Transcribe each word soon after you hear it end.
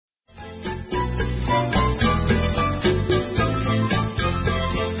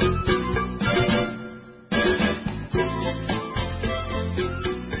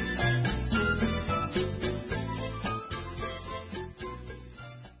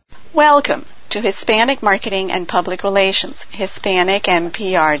Welcome to Hispanic Marketing and Public Relations,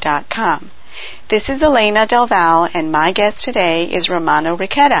 HispanicMPR.com. This is Elena Del Val, and my guest today is Romano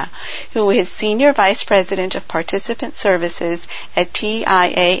Riquetta, who is Senior Vice President of Participant Services at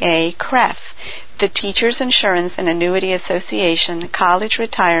TIAA CREF, the Teachers Insurance and Annuity Association College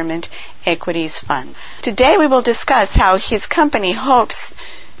Retirement Equities Fund. Today we will discuss how his company hopes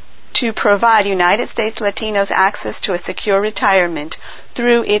to provide United States Latinos access to a secure retirement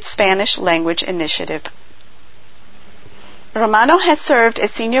through its Spanish language initiative. Romano has served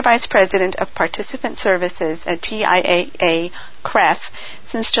as Senior Vice President of Participant Services at TIAA CREF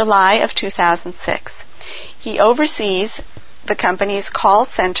since July of 2006. He oversees the company's call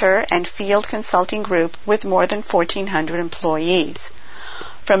center and field consulting group with more than 1,400 employees.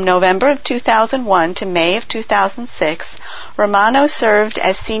 From November of 2001 to May of 2006, Romano served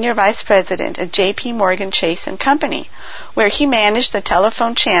as Senior Vice President at J.P. Morgan Chase & Company, where he managed the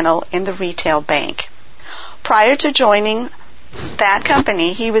telephone channel in the retail bank. Prior to joining that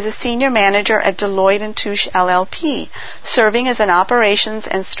company, he was a senior manager at Deloitte & Touche LLP, serving as an operations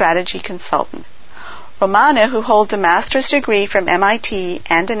and strategy consultant. Romano, who holds a master's degree from MIT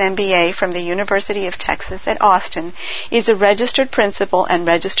and an MBA from the University of Texas at Austin, is a registered principal and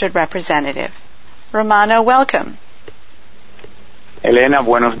registered representative. Romano, welcome. Elena,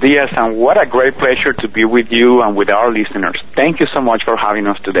 buenos dias, and what a great pleasure to be with you and with our listeners. Thank you so much for having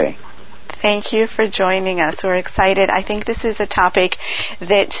us today. Thank you for joining us. We're excited. I think this is a topic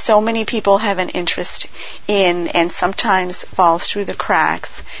that so many people have an interest in and sometimes falls through the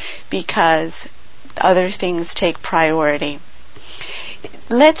cracks because other things take priority.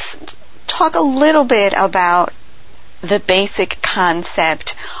 Let's talk a little bit about the basic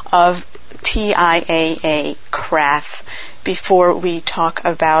concept of TIAA CREF before we talk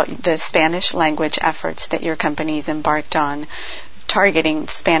about the Spanish language efforts that your company's embarked on targeting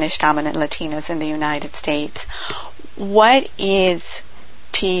Spanish-dominant Latinos in the United States. What is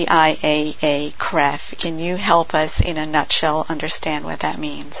TIAA CREF? Can you help us in a nutshell understand what that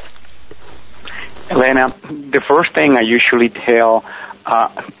means? Elena, the first thing I usually tell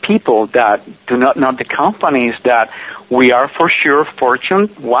people that do not know the company is that we are for sure Fortune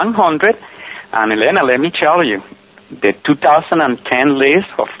 100. And Elena, let me tell you, the 2010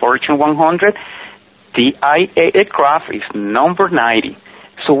 list of Fortune 100, TIAA CREF is number 90.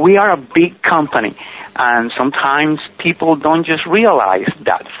 So we are a big company, and sometimes people don't just realize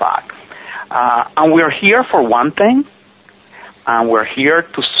that fact. And we're here for one thing, and we're here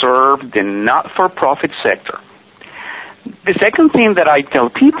to serve the not-for-profit sector. The second thing that I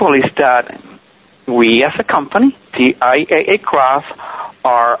tell people is that we as a company, TIAA CREF,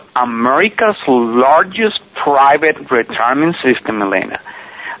 are America's largest private retirement system, Elena.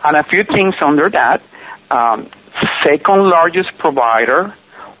 And a few things under that. Second largest provider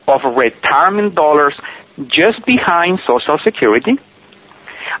of retirement dollars just behind Social Security.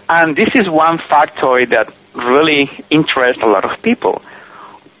 And this is one factoid that really interests a lot of people.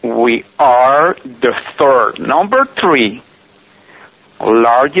 We are the number 3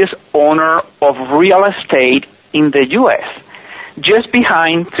 largest owner of real estate in the U.S., just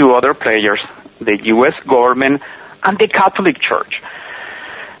behind 2 other players, the U.S. government and the Catholic Church.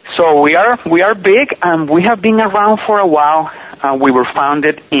 So we are big, and we have been around for a while. We were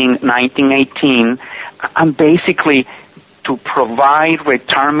founded in 1918, and basically to provide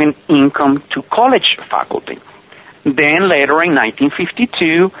retirement income to college faculty. Then later in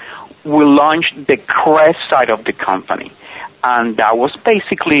 1952, we launched the CREF side of the company. And that was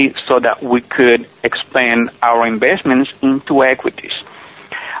basically so that we could expand our investments into equities.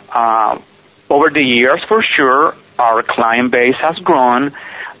 Over the years, for sure, our client base has grown,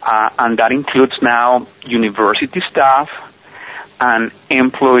 and that includes now university staff and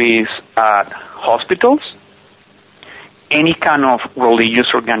employees at hospitals, any kind of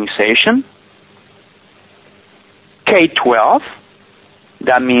religious organization, K-12,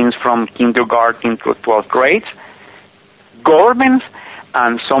 that means from kindergarten to 12th grades, governments,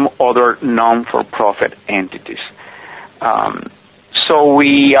 and some other non-for-profit entities. So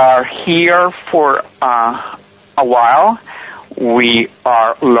we are here for a while. We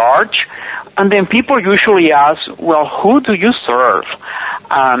are large. And then people usually ask, well, who do you serve?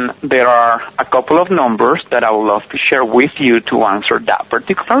 And there are a couple of numbers that I would love to share with you to answer that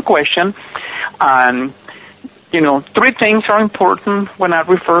particular question. And 3 things are important when I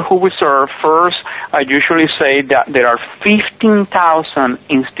refer who we serve. First, I usually say that there are 15,000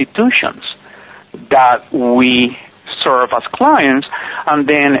 institutions that we serve as clients, and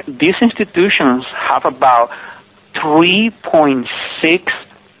then these institutions have about $3.6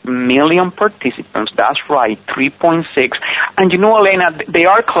 million participants. That's right, 3.6. And Elena, they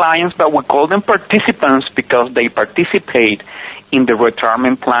are clients, but we call them participants because they participate in the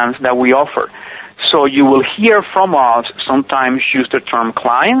retirement plans that we offer. So you will hear from us sometimes use the term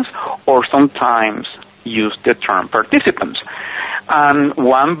clients or sometimes use the term participants. And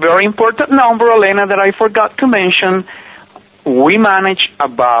one very important number, Elena, that I forgot to mention, we manage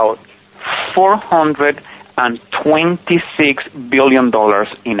about $426 billion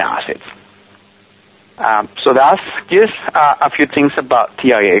in assets. So that's just a few things about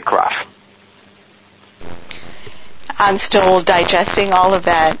TIAA-CREF. I'm still digesting all of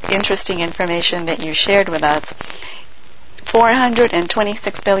that interesting information that you shared with us.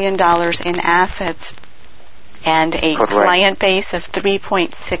 $426 billion in assets and a Correct. Client base of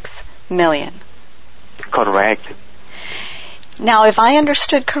 3.6 million. Correct. Now, if I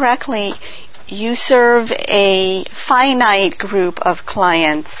understood correctly, you serve a finite group of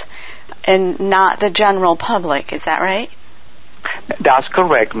clients and not the general public. Is that right? That's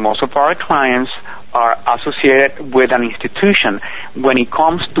correct. Most of our clients are associated with an institution when it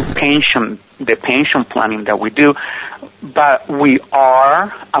comes to the pension planning that we do. But we are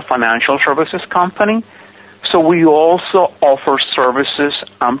a financial services company, so we also offer services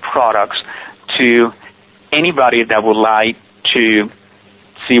and products to anybody that would like to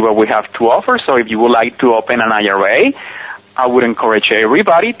see what we have to offer. So if you would like to open an IRA, I would encourage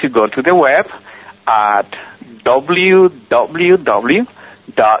everybody to go to the web at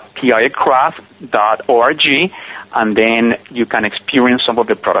www.tiacraft.org, and then you can experience some of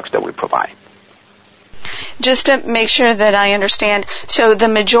the products that we provide. Just to make sure that I understand, so the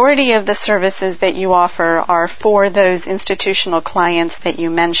majority of the services that you offer are for those institutional clients that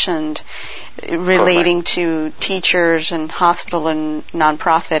you mentioned, relating to teachers and hospital and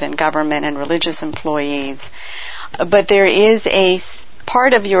nonprofit and government and religious employees. But there is a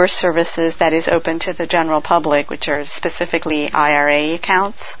part of your services that is open to the general public, which are specifically IRA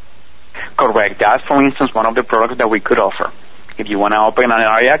accounts? Correct. That's, for instance, one of the products that we could offer. If you want to open an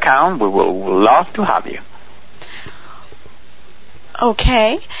IRA account, we will love to have you.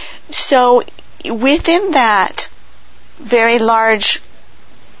 Okay. So within that very large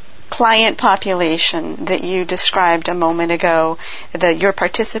client population that you described a moment ago, your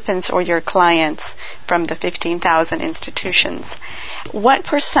participants or your clients from the 15,000 institutions, what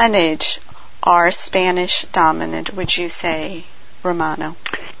percentage are Spanish dominant, would you say, Romano?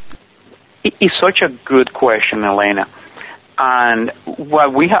 It's such a good question, Elena. And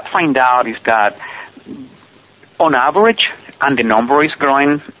what we have found out is that on average, and the number is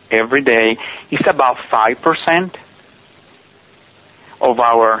growing every day, it's about 5% of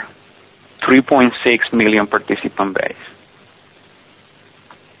our 3.6 million participant base.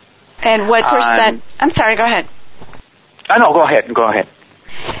 And what percent? I'm sorry, go ahead. No, go ahead.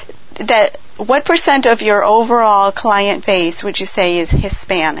 What percent of your overall client base would you say is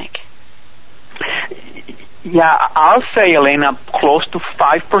Hispanic? Yeah, I'll say, Elena, close to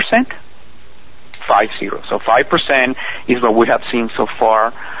 5%. 50. So 5% is what we have seen so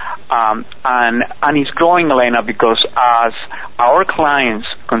far. And it's growing, Elena, because as our clients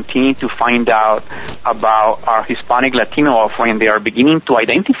continue to find out about our Hispanic Latino offering, they are beginning to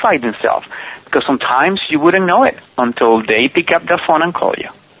identify themselves. Because sometimes you wouldn't know it until they pick up the phone and call you.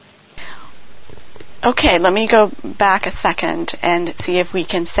 Okay, let me go back a second and see if we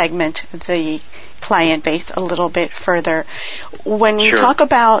can segment the client base a little bit further. When we talk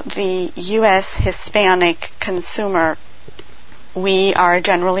about the U.S. Hispanic consumer, we are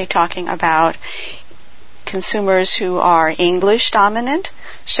generally talking about consumers who are English dominant,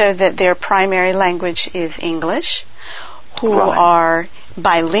 so that their primary language is English, who are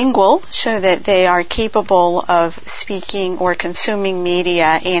bilingual, so that they are capable of speaking or consuming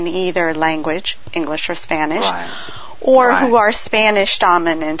media in either language, English or Spanish, or who are Spanish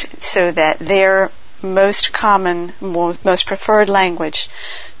dominant, so that their most common, most preferred language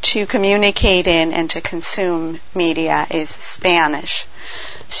to communicate in and to consume media is Spanish.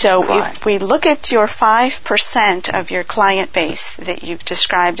 So if we look at your 5% of your client base that you've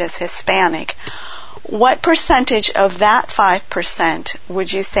described as Hispanic, what percentage of that 5%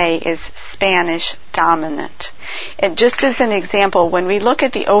 would you say is Spanish dominant? And just as an example, when we look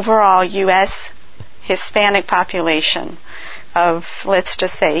at the overall U.S. Hispanic population of, let's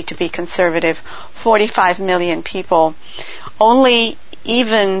just say, to be conservative, 45 million people, only,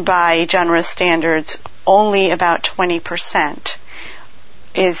 even by generous standards, only about 20%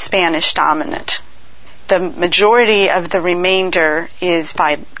 is Spanish dominant. The majority of the remainder is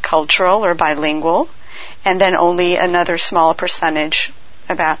bicultural or bilingual, and then only another small percentage,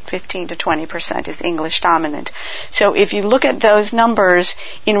 about 15 to 20% is English dominant. So if you look at those numbers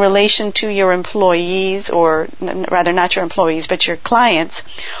in relation to your employees, or rather not your employees, but your clients,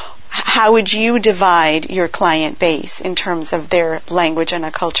 how would you divide your client base in terms of their language and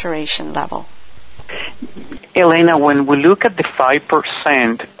acculturation level? Elena, when we look at the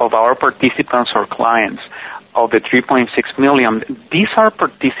 5% of our participants or clients of the 3.6 million, these are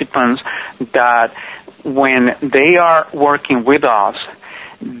participants that when they are working with us,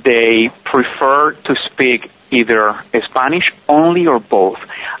 they prefer to speak either Spanish only or both.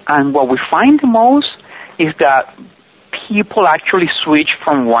 And what we find the most is that people actually switch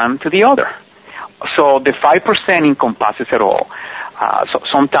from one to the other. So the 5% encompasses it all. So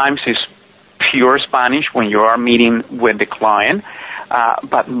sometimes it's pure Spanish when you are meeting with the client,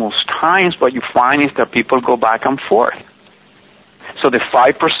 but most times what you find is that people go back and forth. So the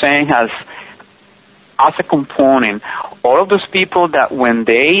 5% has, as a component, all of those people that when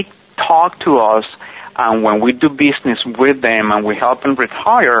they talk to us and when we do business with them and we help them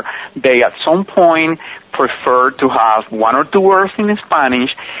retire, they at some point prefer to have one or two words in Spanish,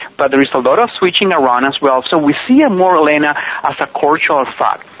 but there is a lot of switching around as well. So we see it more, Elena, as a cultural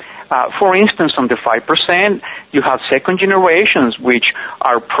fact. For instance, on the 5%, you have second generations, which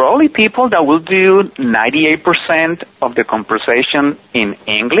are probably people that will do 98% of the conversation in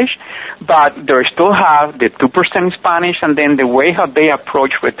English, but they still have the 2% Spanish, and then the way how they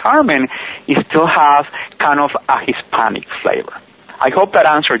approach retirement, it still has kind of a Hispanic flavor. I hope that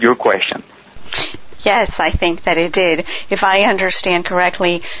answered your question. Yes, I think that it did. If I understand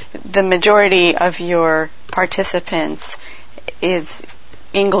correctly, the majority of your participants is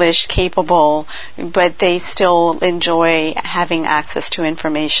English capable, but they still enjoy having access to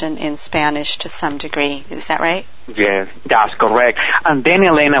information in Spanish to some degree. Is that right? Yes, that's correct. And then,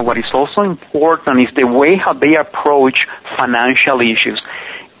 Elena, what is also important is the way how they approach financial issues.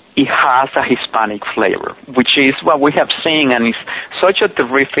 It has a Hispanic flavor, which is what we have seen, and it's such a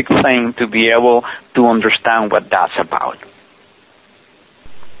terrific thing to be able to understand what that's about.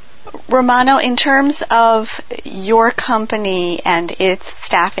 Romano, in terms of your company and its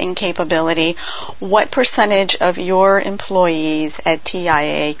staffing capability, what percentage of your employees at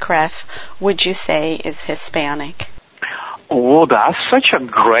TIAA-CREF would you say is Hispanic? Oh, that's such a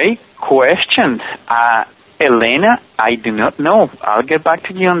great question. Elena, I do not know. I'll get back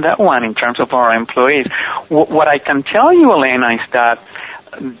to you on that one in terms of our employees. What I can tell you, Elena, is that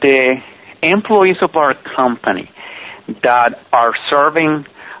the employees of our company that are serving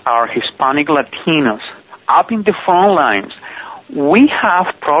our Hispanic Latinos up in the front lines, we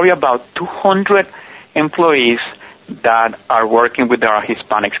have probably about 200 employees that are working with our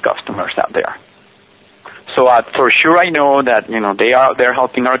Hispanic customers out there. So for sure I know that, they're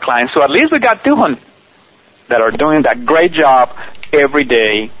helping our clients. So at least we got 200 that are doing that great job every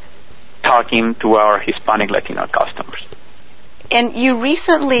day talking to our Hispanic Latino customers. And you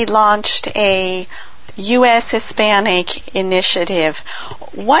recently launched a U.S. Hispanic initiative.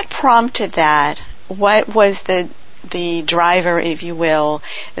 What prompted that? What was the driver, if you will,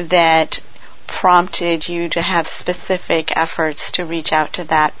 that prompted you to have specific efforts to reach out to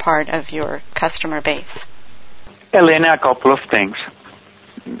that part of your customer base? Elena, a couple of things.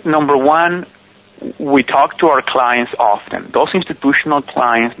 Number one, we talk to our clients often. Those institutional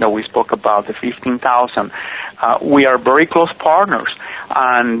clients that we spoke about, the 15,000, we are very close partners,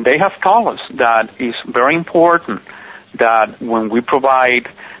 and they have told us that it's very important that when we provide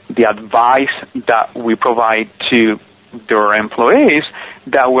the advice that we provide to their employees,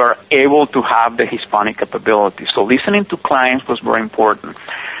 that we're able to have the Hispanic capability. So listening to clients was very important.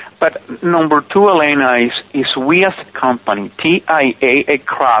 But number two, Elena, is we as a company,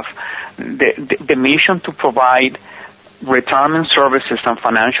 TIAA-CREF, the mission to provide retirement services and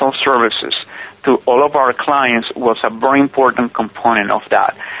financial services to all of our clients was a very important component of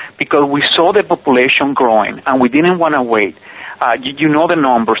that, because we saw the population growing and we didn't want to wait. You know the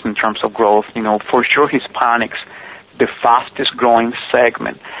numbers in terms of growth. For sure Hispanics, the fastest growing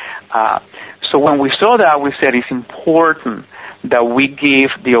segment. So when we saw that, we said it's important that we give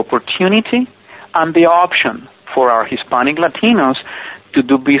the opportunity and the option for our Hispanic Latinos to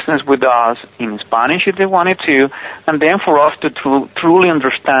do business with us in Spanish if they wanted to, and then for us to truly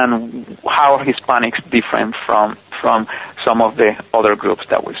understand how Hispanics different from some of the other groups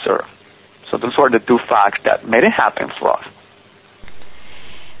that we serve. So those were the two facts that made it happen for us.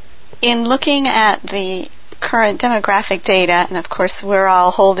 In looking at the current demographic data, and of course we're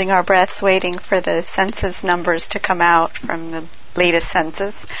all holding our breaths waiting for the census numbers to come out from the latest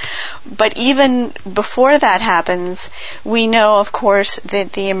census. But even before that happens, we know, of course,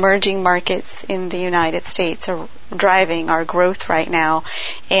 that the emerging markets in the United States are driving our growth right now.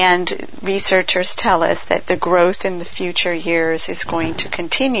 And researchers tell us that the growth in the future years is going to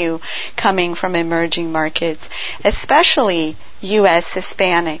continue coming from emerging markets, especially U.S.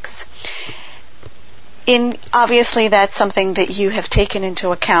 Hispanics. Obviously, that's something that you have taken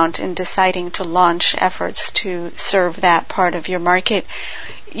into account in deciding to launch efforts to serve that part of your market.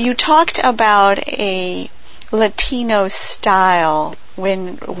 You talked about a Latino style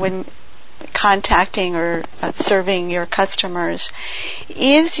when contacting or serving your customers.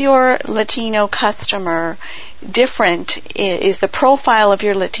 Is your Latino customer different? Is the profile of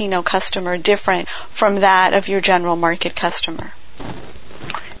your Latino customer different from that of your general market customer?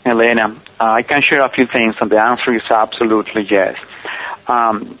 Elena, I can share a few things, and the answer is absolutely yes.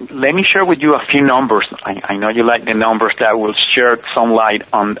 Let me share with you a few numbers. I know you like the numbers that will shed some light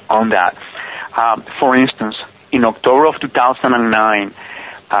on that. For instance, in October of 2009,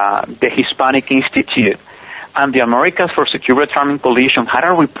 the Hispanic Institute and the Americans for Secure Retirement Coalition had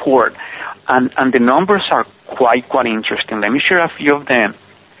a report, and the numbers are quite interesting. Let me share a few of them.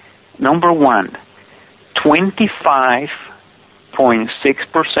 Number one,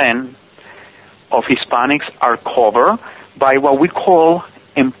 25.6% of Hispanics are covered by what we call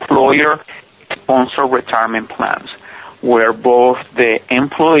employer-sponsored retirement plans, where both the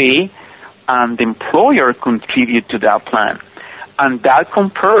employee and the employer contribute to that plan. And that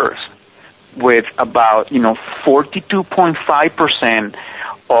compares with about, 42.5%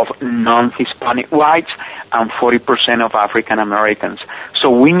 of non-Hispanic whites and 40% of African Americans. So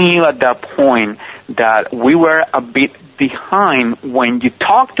we knew at that point that we were a bit behind when you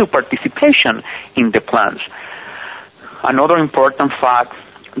talk to participation in the plans. Another important fact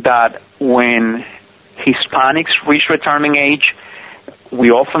that when Hispanics reach retirement age, we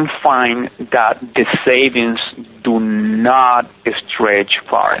often find that the savings do not stretch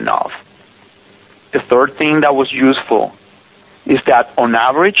far enough. The third thing that was useful is that on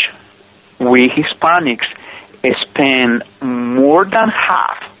average, we Hispanics spend more than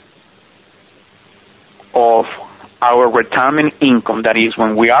half of our retirement income. That is,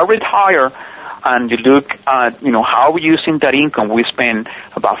 when we are retired and you look at, how we're using that income, we spend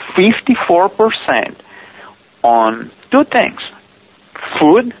about 54% on two things: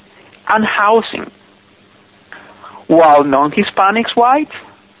 food and housing. While non-Hispanics whites,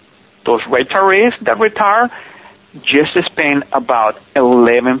 those retirees that retire, just spend about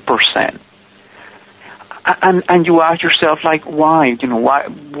 11%. And you ask yourself, why?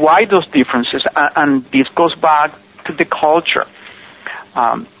 Why those differences? And this goes back to the culture.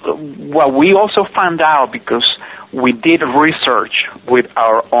 What we also found out, because we did research with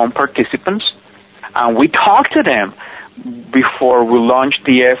our own participants, and we talked to them before we launched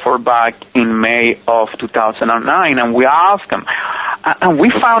the effort back in May of 2009, and we asked them. And we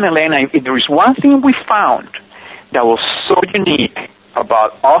found, Elena, if there is one thing we found that was so unique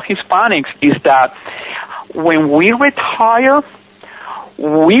about all Hispanics, is that when we retire,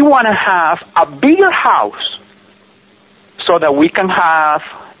 we want to have a bigger house so that we can have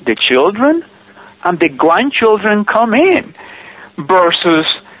the children and the grandchildren come in, versus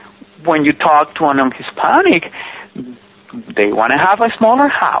when you talk to a non-Hispanic, they want to have a smaller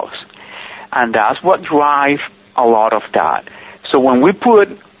house. And that's what drives a lot of that. So when we put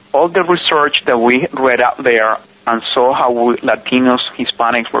all the research that we read out there and saw how Latinos,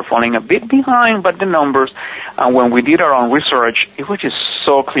 Hispanics were falling a bit behind by the numbers, and when we did our own research, it was just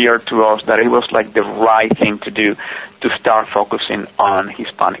so clear to us that it was like the right thing to do to start focusing on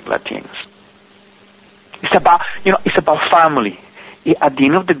Hispanic Latinos. It's about, it's about family. At the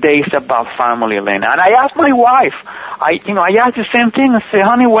end of the day, it's about family, Elena. And I asked my wife, I asked the same thing. I said,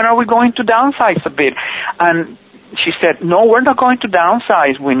 honey, when are we going to downsize a bit? And she said, no, we're not going to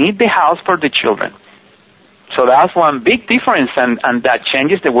downsize. We need the house for the children. So that's one big difference, and that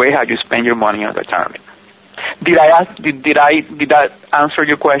changes the way how you spend your money on retirement. Did I answer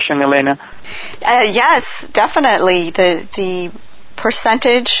your question, Elena? Yes, definitely. The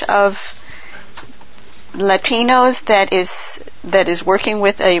percentage of Latinos that is working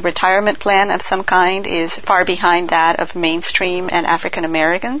with a retirement plan of some kind is far behind that of mainstream and African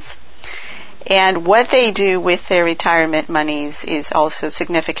Americans. And what they do with their retirement monies is also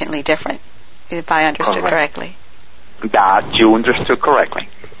significantly different, if I understood correctly. That you understood correctly.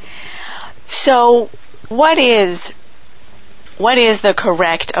 So what is the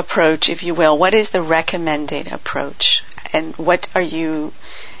correct approach, if you will? What is the recommended approach? And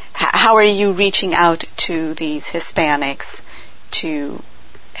how are you reaching out to these Hispanics to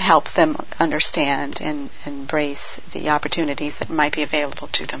help them understand and embrace the opportunities that might be available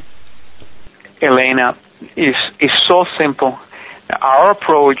to them? Elena, is so simple. Our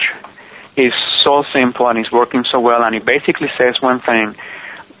approach is so simple and is working so well, and it basically says one thing.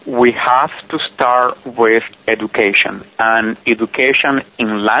 We have to start with education, and education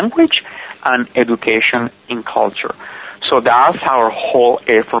in language and education in culture. So that's our whole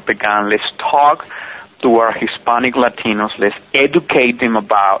effort began. Let's talk to our Hispanic Latinos. Let's educate them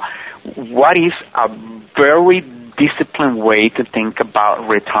about what is a very disciplined way to think about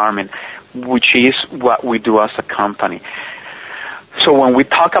retirement, which is what we do as a company. So when we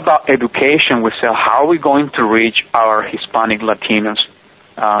talk about education, we say, how are we going to reach our Hispanic Latinos?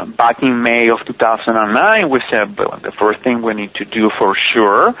 Back in May of 2009, we said, well, the first thing we need to do for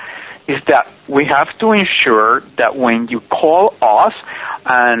sure is that we have to ensure that when you call us,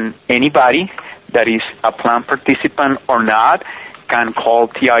 and anybody that is a plan participant or not can call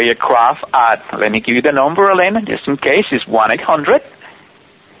TIAA Craft at, let me give you the number, Elena, just in case, it's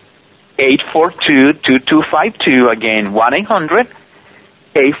 1-800-842-2252. Again,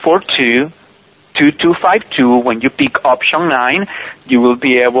 1-800-842-2252. When you pick option 9, you will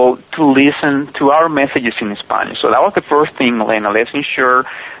be able to listen to our messages in Spanish. So that was the first thing, Elena. Let's ensure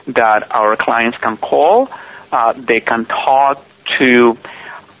that our clients can call, they can talk to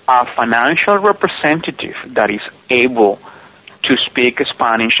a financial representative that is able to speak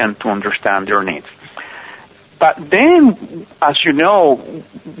Spanish and to understand their needs. But then, as you know,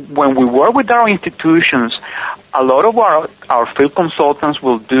 when we work with our institutions, a lot of our field consultants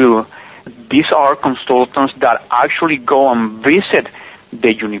will do. These are consultants that actually go and visit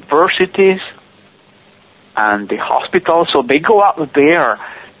the universities and the hospitals. So they go out there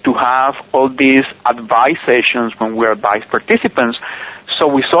to have all these advice sessions when we advise participants. So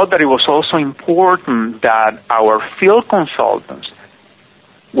we saw that it was also important that our field consultants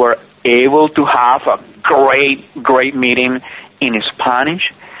were able to have a great meeting in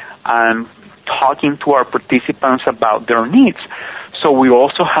Spanish and talking to our participants about their needs. So we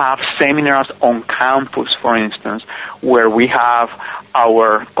also have seminars on campus, for instance, where we have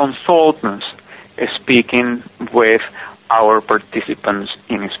our consultants speaking with our participants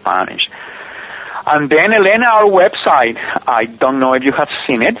in Spanish. And then, Elena, our website, I don't know if you have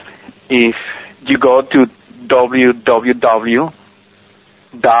seen it. If you go to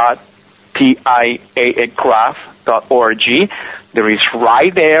www.tiaacraft.org, there is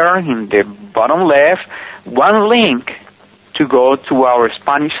right there in the bottom left one link to go to our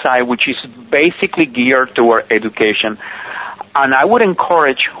Spanish site, which is basically geared toward education. And I would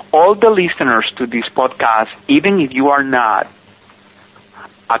encourage all the listeners to this podcast, even if you are not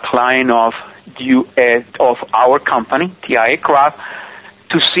a client of our company, TIAA Craft,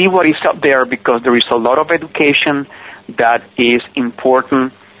 to see what is up there, because there is a lot of education that is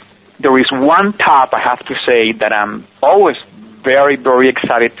important. There is one tab, I have to say, that I'm always very, very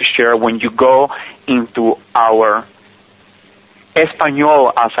excited to share when you go into our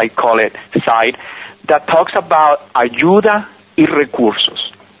Español, as I call it, site, that talks about ayuda y recursos.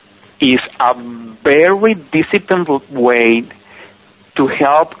 Is a very disciplined way to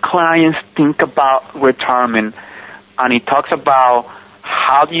help clients think about retirement. And it talks about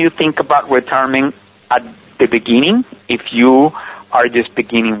how do you think about retirement at the beginning, if you are just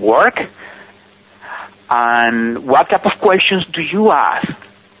beginning work, and what type of questions do you ask?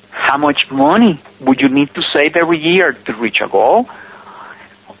 How much money would you need to save every year to reach a goal?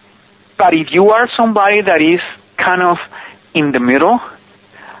 But if you are somebody that is kind of in the middle,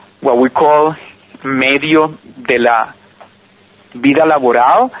 what we call medio de la vida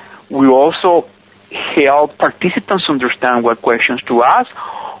laboral, we also help participants understand what questions to ask,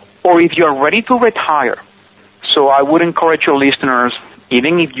 or if you're ready to retire. So I would encourage your listeners,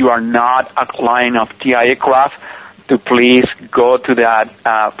 even if you are not a client of TIAA Craft, to please go to that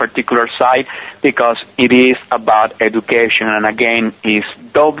particular site, because it is about education. And again, it's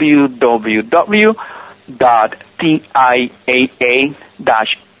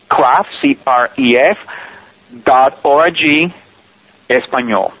www.tiaa-craft.org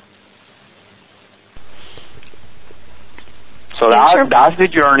Español. So that's the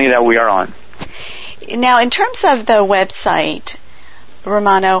journey that we are on. Now, in terms of the website,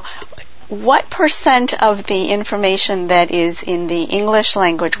 Romano, what % of the information that is in the English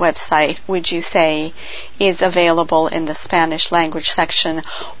language website would you say is available in the Spanish language section,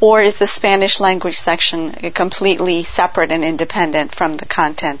 or is the Spanish language section completely separate and independent from the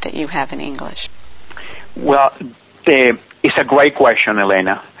content that you have in English? Well, it's a great question,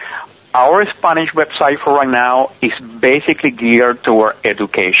 Elena. Our Spanish website for right now is basically geared toward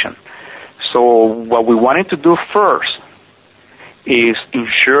education. So what we wanted to do first is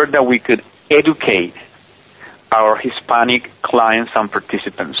ensure that we could educate our Hispanic clients and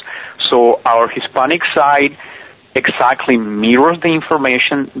participants. So our Hispanic side exactly mirrors the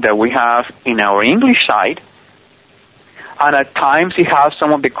information that we have in our English site, and at times it has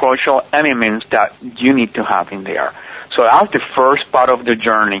some of the cultural elements that you need to have in there. So that's the first part of the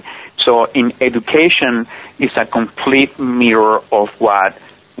journey. So in education, it's a complete mirror of what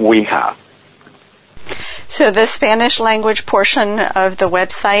we have. So the Spanish language portion of the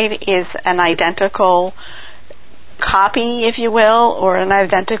website is an identical copy, if you will, or an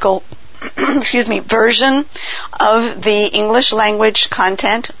identical version of the English language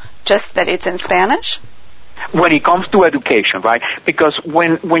content, just that it's in Spanish? When it comes to education, right? Because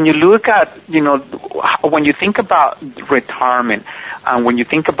when you look at, when you think about retirement and when you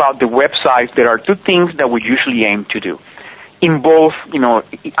think about the websites, there are two things that we usually aim to do. In both,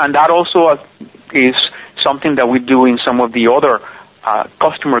 and that also is something that we do in some of the other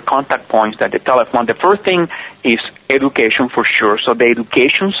customer contact points that the telephone. The first thing is education for sure. So the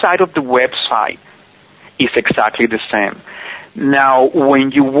education side of the website is exactly the same. Now,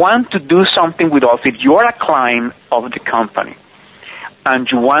 when you want to do something with us, if you're a client of the company and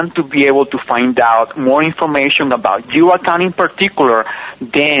you want to be able to find out more information about your account in particular,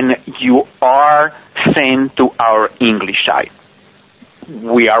 then you are sent to our English site.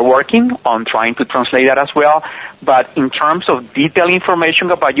 We are working on trying to translate that as well, but in terms of detailed information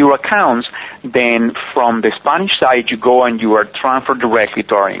about your accounts, then from the Spanish side, you go and you are transferred directly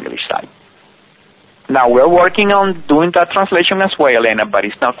to our English site. Now, we're working on doing that translation as well, Elena, but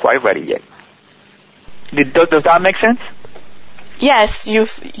it's not quite ready yet. Does that make sense? Yes,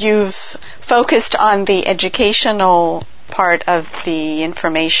 you've focused on the educational part of the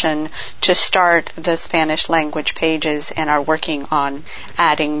information to start the Spanish language pages and are working on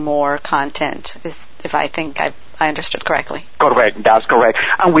adding more content, if I think I understood correctly. Correct, that's correct.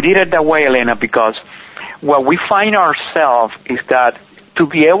 And we did it that way, Elena, because what we find ourselves is that to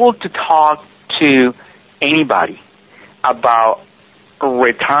be able to talk to anybody about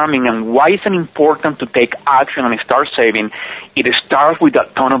retirement and why it's important to take action and start saving, it starts with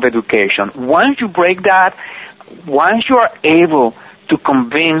a ton of education. Once you break that, once you are able to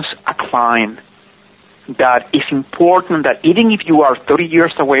convince a client that it's important that even if you are 30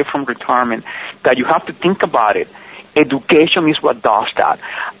 years away from retirement, that you have to think about it, education is what does that.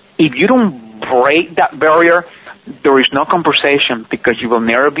 If you don't break that barrier, there is no conversation because you will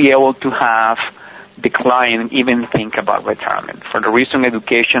never be able to have the client even think about retirement. For the reason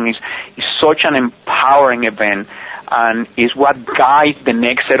education is such an empowering event and is what guides the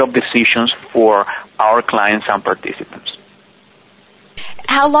next set of decisions for our clients and participants.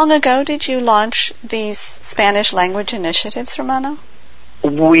 How long ago did you launch these Spanish language initiatives, Romano?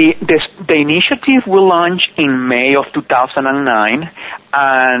 The initiative will launch in May of 2009,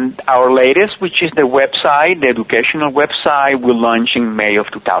 and our latest, which is the website, the educational website, will launch in May of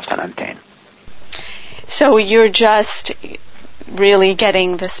 2010. So you're just really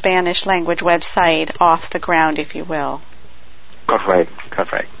getting the Spanish language website off the ground, if you will. Correct.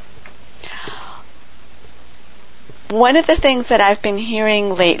 One of the things that I've been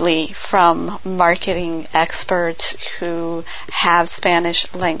hearing lately from marketing experts who have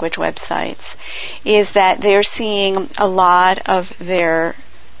Spanish language websites is that they're seeing a lot of their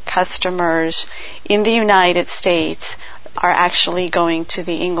customers in the United States are actually going to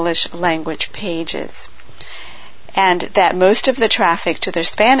the English language pages, and that most of the traffic to their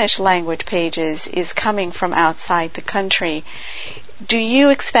Spanish language pages is coming from outside the country. Do you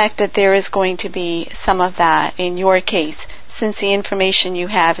expect that there is going to be some of that in your case, since the information you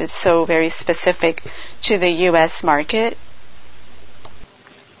have is so very specific to the U.S. market?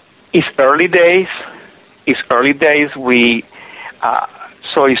 It's early days.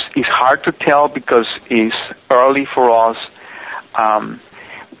 So it's hard to tell because it's early for us.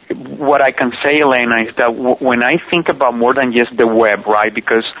 What I can say, Elena, is that when I think about more than just the web, right,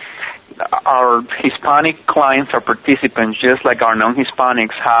 because our Hispanic clients or participants, just like our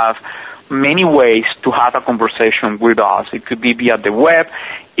non-Hispanics, have many ways to have a conversation with us. It could be via the web.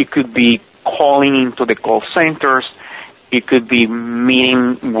 It could be calling into the call centers. It could be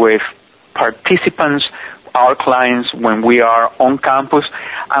meeting with participants, our clients, when we are on campus.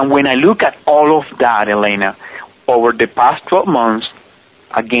 And when I look at all of that, Elena, over the past 12 months,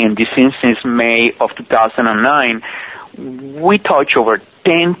 again, this is since May of 2009, we touch over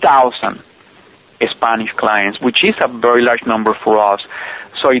 10,000 Spanish clients, which is a very large number for us.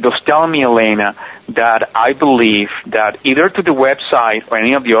 So it does tell me, Elena, that I believe that either to the website or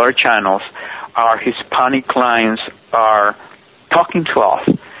any of the other channels, our Hispanic clients are talking to us,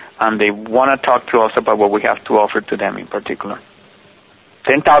 and they want to talk to us about what we have to offer to them in particular.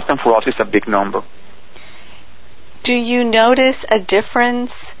 10,000 for us is a big number. Do you notice a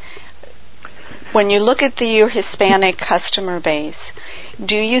difference When you look at your Hispanic customer base,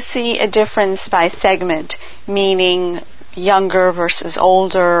 do you see a difference by segment, meaning younger versus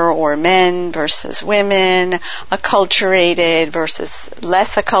older, or men versus women, acculturated versus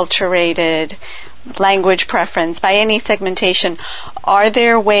less acculturated, language preference, by any segmentation? Are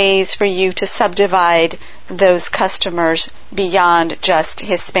there ways for you to subdivide those customers beyond just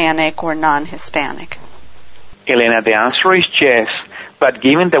Hispanic or non-Hispanic? Elena, the answer is yes. But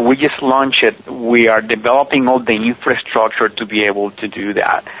given that we just launched it, we are developing all the infrastructure to be able to do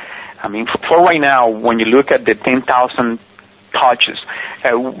that. I mean, for right now, when you look at the 10,000 touches,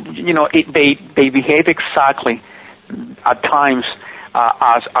 they behave exactly at times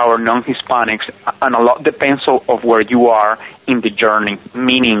as our non-Hispanics, and a lot depends of where you are in the journey.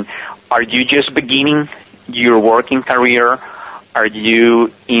 Meaning, are you just beginning your working career? Are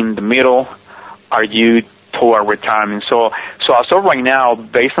you in the middle? Are you toward retirement? So as of right now,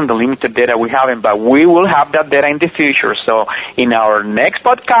 based on the limited data we have, but we will have that data in the future. So in our next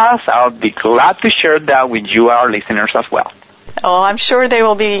podcast, I'll be glad to share that with you, our listeners, as well. Oh, I'm sure they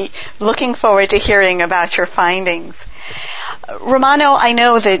will be looking forward to hearing about your findings. Romano, I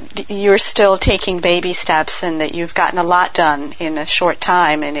know that you're still taking baby steps and that you've gotten a lot done in a short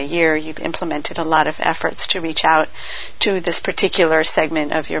time. In a year, you've implemented a lot of efforts to reach out to this particular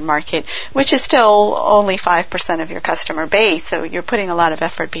segment of your market, which is still only 5% of your customer base, so you're putting a lot of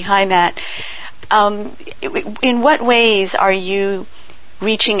effort behind that. In what ways are you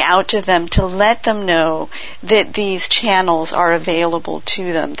reaching out to them to let them know that these channels are available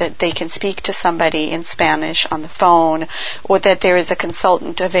to them, that they can speak to somebody in Spanish on the phone, or that there is a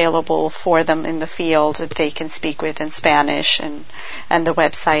consultant available for them in the field that they can speak with in Spanish, and the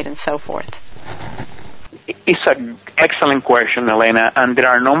website and so forth? It's an excellent question, Elena, and there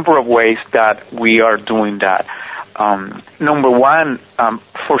are a number of ways that we are doing that. Number one,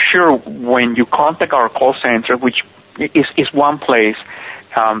 for sure, when you contact our call center, which is one place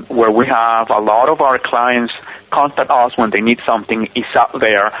where we have a lot of our clients contact us when they need something, is out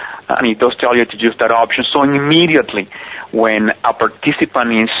there, and it does tell you to use that option. So immediately when a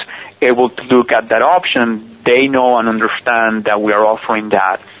participant is able to look at that option, they know and understand that we are offering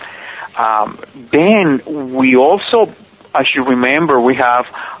that. Then we also, as you remember, we have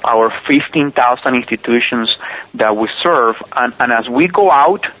our 15,000 institutions that we serve, and as we go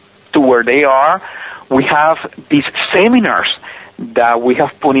out to where they are, we have these seminars that we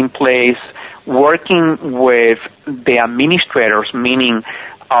have put in place working with the administrators, meaning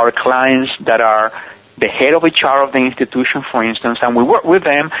our clients that are the head of HR of the institution, for instance, and we work with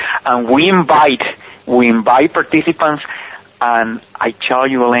them, and we invite participants, and I tell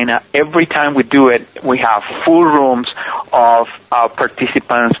you, Elena, every time we do it, we have full rooms of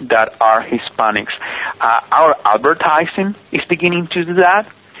participants that are Hispanics. Our advertising is beginning to do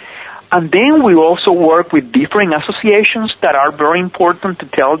that. And then we also work with different associations that are very important to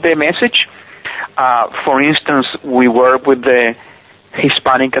tell the message. For instance, we work with the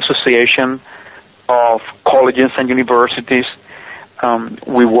Hispanic Association of Colleges and Universities.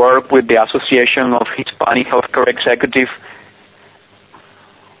 We work with the Association of Hispanic Healthcare Executives.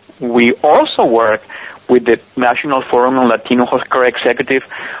 We also work with the National Forum on Latino Healthcare Executives,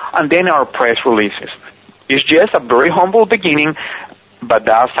 and then our press releases. It's just a very humble beginning, but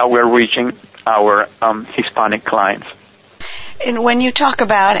that's how we're reaching our Hispanic clients. And when you talk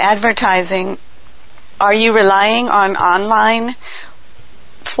about advertising, are you relying on online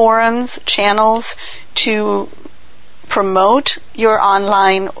forums, channels to promote your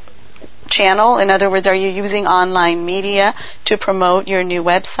online channel? In other words, are you using online media to promote your new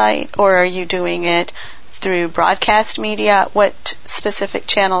website, or are you doing it through broadcast media? What specific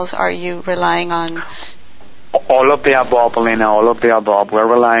channels are you relying on? All of the above, Elena, all of the above. We're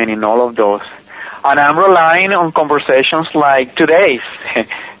relying on all of those. And I'm relying on conversations like today's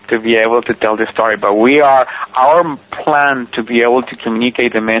to be able to tell the story. But our plan to be able to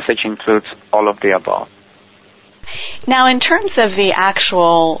communicate the message includes all of the above. Now, in terms of the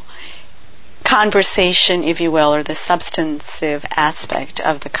actual conversation, if you will, or the substantive aspect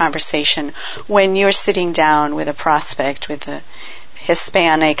of the conversation, when you're sitting down with a prospect, with a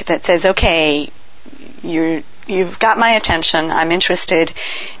Hispanic that says, okay, you've got my attention, I'm interested,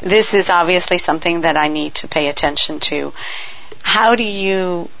 this is obviously something that I need to pay attention to. How do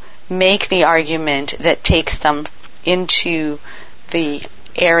you make the argument that takes them into the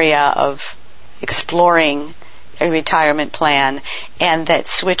area of exploring a retirement plan and that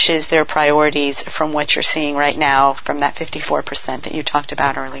switches their priorities from what you're seeing right now from that 54% that you talked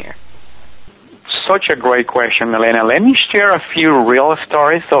about earlier? Such a great question, Elena. Let me share a few real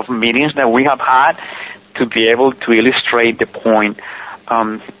stories of meetings that we have had to be able to illustrate the point.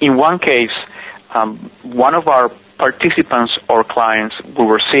 In one case, one of our participants or clients, we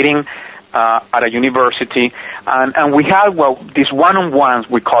were sitting at a university, and we had, these one-on-ones,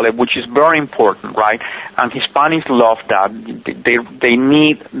 we call it, which is very important, right? And Hispanics love that. They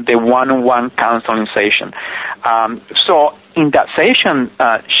need the one-on-one counseling session. So in that session,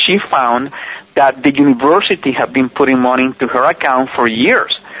 she found that the university had been putting money into her account for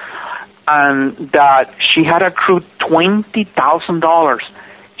years, and that she had accrued $20,000.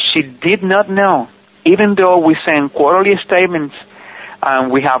 She did not know, even though we sent quarterly statements,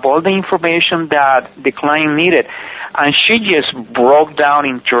 and we have all the information that the client needed. And she just broke down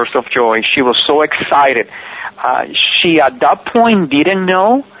in tears of joy. She was so excited. She, at that point, didn't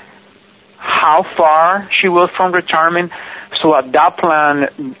know how far she was from retirement. So at that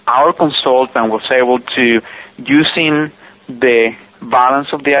plan, our consultant was able to, using the balance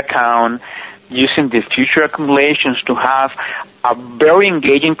of the account, using the future accumulations, to have a very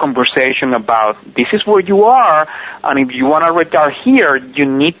engaging conversation about, this is where you are, and if you want to retire here, you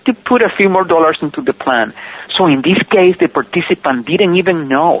need to put a few more dollars into the plan. So in this case, the participant didn't even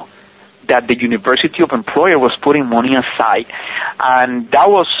know that the University of Employer was putting money aside. And that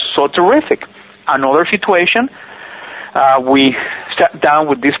was so terrific. Another situation, we sat down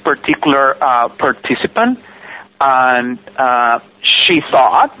with this particular participant, and she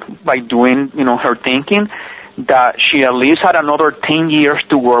thought, by doing, her thinking, that she at least had another 10 years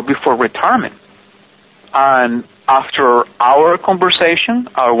to work before retirement. And after our conversation,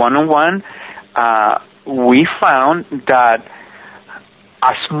 our one-on-one, we found that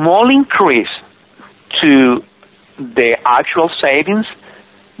a small increase to the actual savings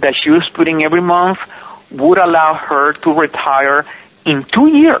that she was putting every month would allow her to retire in 2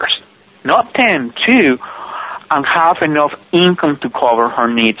 years, not 10, 2, and have enough income to cover her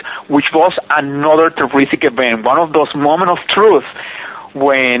needs, which was another terrific event, one of those moments of truth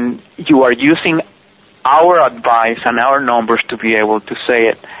when you are using our advice and our numbers to be able to say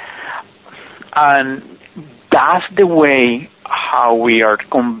it. And that's the way how we are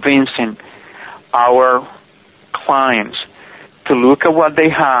convincing our clients to look at what they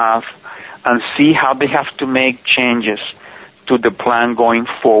have and see how they have to make changes to the plan going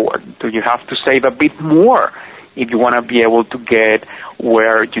forward. Do you have to save a bit more if you want to be able to get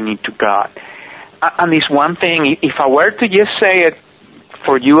where you need to go? And it's one thing, if I were to just say it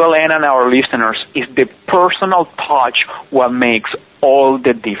for you, Elena, and our listeners, is the personal touch what makes all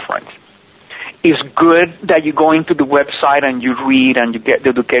the difference. It's good that you go into the website and you read and you get the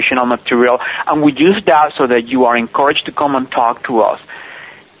educational material, and we use that so that you are encouraged to come and talk to us.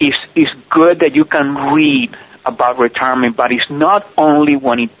 It's good that you can read about retirement, but it's not only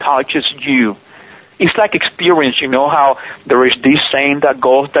when it touches you. It's like experience. You know how there is this saying that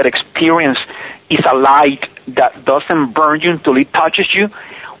goes that experience is a light that doesn't burn you until it touches you.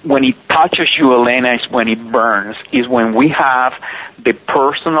 When it touches you, Elena, is when it burns. Is when we have the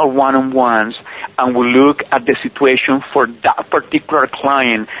personal one-on-ones and we look at the situation for that particular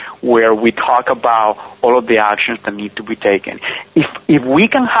client, where we talk about all of the actions that need to be taken. If we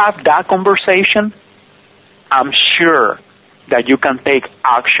can have that conversation, I'm sure that you can take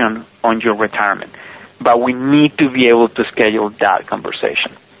action on your retirement. But we need to be able to schedule that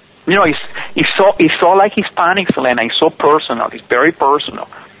conversation. It's so like Hispanics, Elena. It's so personal. It's very personal.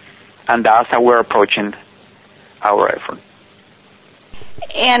 And that's how we're approaching our effort.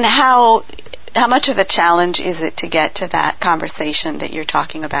 And how much of a challenge is it to get to that conversation that you're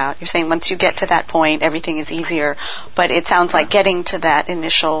talking about? You're saying once you get to that point, everything is easier, but it sounds like getting to that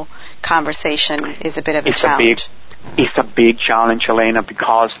initial conversation is a bit of a challenge. It's a big challenge, Elena,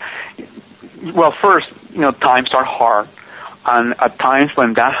 because, well, first, times are hard, and at times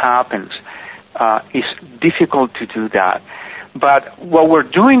when that happens, it's difficult to do that. But what we're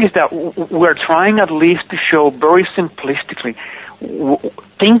doing is that we're trying at least to show very simplistically,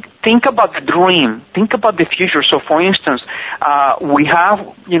 think about the dream, think about the future. So, for instance, we have,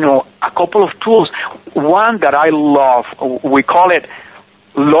 a couple of tools. One that I love, we call it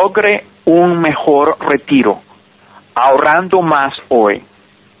Logre un mejor retiro, ahorrando más hoy.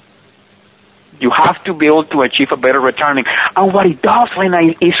 You have to be able to achieve a better retirement. And what it does, Lena,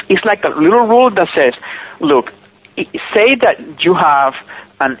 is like a little rule that says, look, say that you have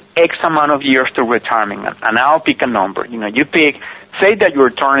an X amount of years to retirement, and I'll pick a number. You pick, say that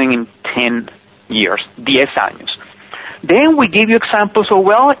you're turning in 10 years, 10 años. Then we give you examples of,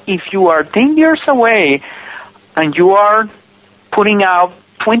 well, if you are 10 years away and you are putting out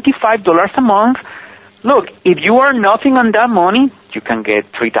 $25 a month, look, if you earn nothing on that money, you can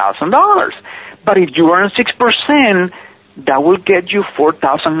get $3,000. But if you earn 6%, that will get you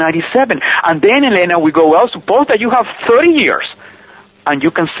 $4,097. And then, Elena, we go, well, suppose that you have 30 years and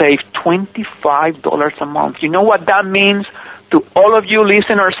you can save $25 a month. You know what that means to all of you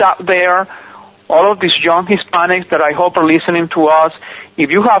listeners out there, all of these young Hispanics that I hope are listening to us? If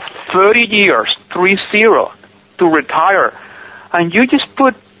you have 30 years, 30, to retire, and you just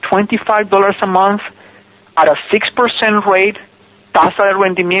put $25 a month at a 6% rate, tasa de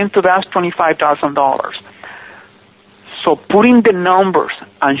rendimiento, that's $25,000. So putting the numbers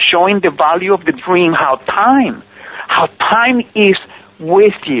and showing the value of the dream, how time is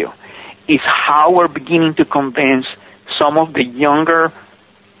with you, is how we're beginning to convince some of the younger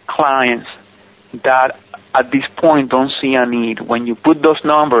clients that at this point don't see a need. When you put those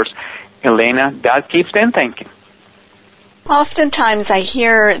numbers, Elena, that keeps them thinking. Oftentimes I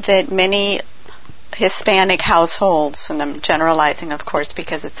hear that many Hispanic households, and I'm generalizing, of course,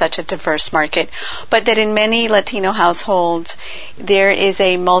 because it's such a diverse market, but that in many Latino households there is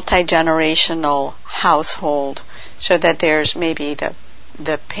a multi-generational household, so that there's maybe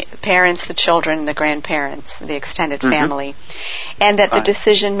the parents, the children, the grandparents, the extended family, and that the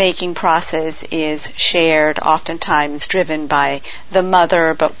decision-making process is shared, oftentimes driven by the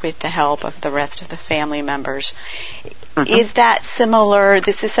mother, but with the help of the rest of the family members. Is that similar?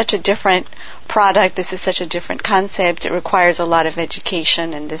 This is such a different product. This is such a different concept. It requires a lot of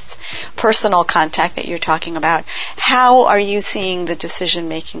education and this personal contact that you're talking about. How are you seeing the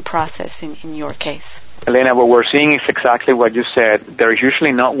decision-making process in your case? Elena, what we're seeing is exactly what you said. There is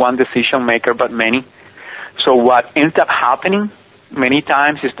usually not one decision maker, but many. So what ends up happening many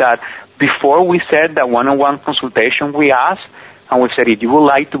times is that before we said that one-on-one consultation, we ask, and we said, if you would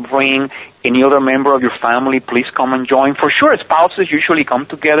like to bring any other member of your family, please come and join. For sure, spouses usually come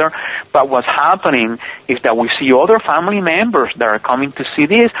together, but what's happening is that we see other family members that are coming to see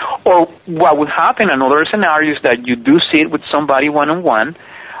this, or what would happen in other scenarios that you do sit with somebody one-on-one,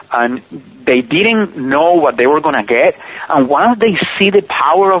 and they didn't know what they were going to get, and once they see the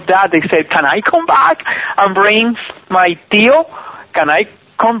power of that, they said, can I come back and bring my tío? Can I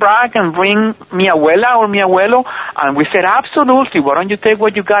come back and bring mi abuela or mi abuelo? And we said, absolutely, why don't you take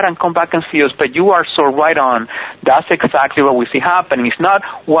what you got and come back and see us? But you are so right on. That's exactly what we see happening. It's not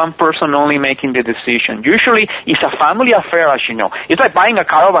one person only making the decision. Usually it's a family affair, as you know. It's like buying a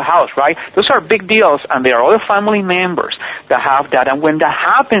car or a house, right? Those are big deals, and there are other family members that have that. And when that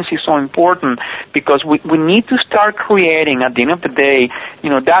happens, it's so important, because we need to start creating, at the end of the day,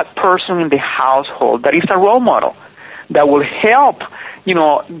 that person in the household that is a role model, that will help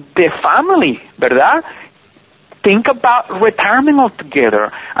the family, ¿verdad? Think about retirement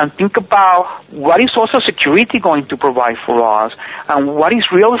altogether, and think about what is Social Security going to provide for us, and what is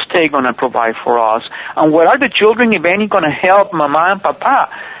real estate going to provide for us, and what are the children, if any, going to help mama and papa.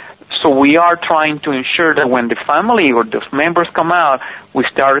 So we are trying to ensure that when the family or those members come out, we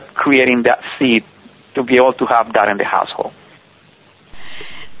start creating that seed to be able to have that in the household.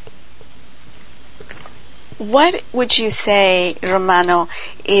 What would you say, Romano,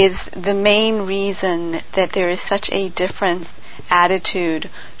 is the main reason that there is such a different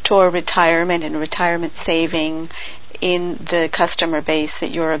attitude toward retirement and retirement saving in the customer base that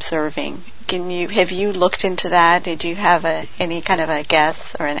you're observing? Have you looked into that? Did you have any kind of a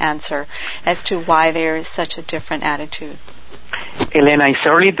guess or an answer as to why there is such a different attitude? Elena, it's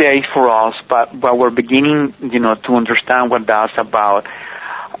early days for us, but we're beginning, to understand what that's about.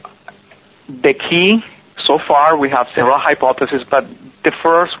 The key, so far, we have several hypotheses, but the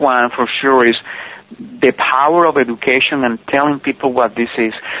first one for sure is the power of education and telling people what this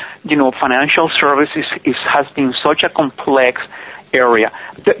is. Financial services has been such a complex area.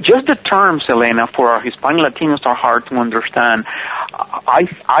 Just the terms, Elena, for our Hispanic Latinos are hard to understand. I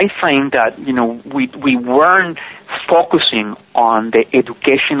think that, we weren't focusing on the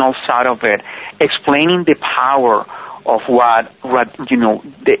educational side of it, explaining the power of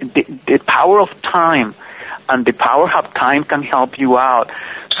the power of time, and the power of time can help you out.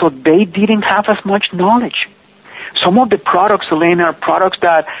 So they didn't have as much knowledge. Some of the products, Elena, are products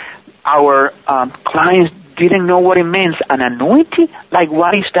that our clients didn't know what it means. An annuity? Like,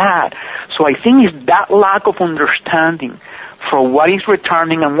 what is that? So I think it's that lack of understanding for what is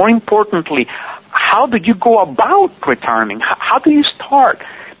retirement, and more importantly, how do you go about retirement? How do you start?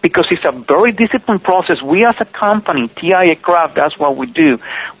 Because it's a very disciplined process. We as a company, TIA Craft, that's what we do.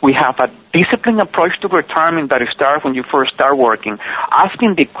 We have a disciplined approach to retirement that starts when you first start working.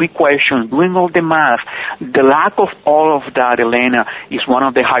 Asking the quick questions, doing all the math. The lack of all of that, Elena, is one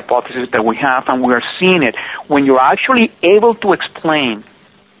of the hypotheses that we have, and we are seeing it. When you're actually able to explain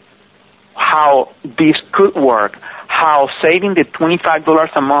how this could work, how saving the $25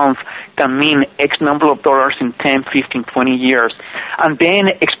 a month can mean X number of dollars in 10, 15, 20 years. And then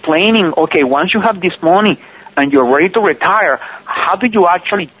explaining, okay, once you have this money and you're ready to retire, how do you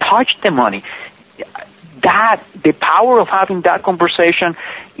actually touch the money? The power of having that conversation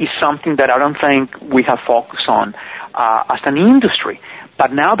is something that I don't think we have focused on as an industry.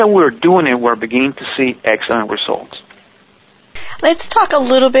 But now that we're doing it, we're beginning to see excellent results. Let's talk a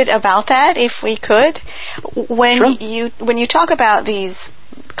little bit about that, if we could. When you talk about these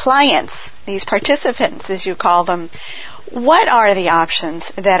clients, these participants, as you call them, what are the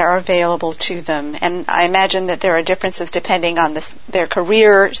options that are available to them? And I imagine that there are differences depending on their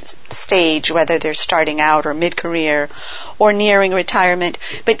career stage, whether they're starting out or mid-career or nearing retirement.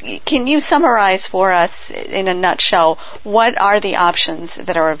 But can you summarize for us in a nutshell, what are the options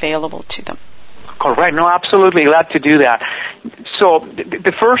that are available to them? Correct. No, absolutely. Glad to do that. So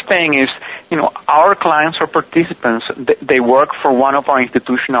the first thing is, our clients or participants, they work for one of our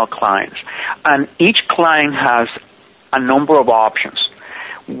institutional clients. And each client has a number of options.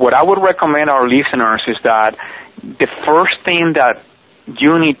 What I would recommend our listeners is that the first thing that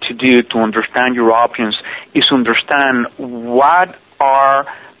you need to do to understand your options is understand what are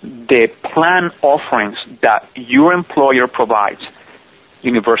the plan offerings that your employer provides.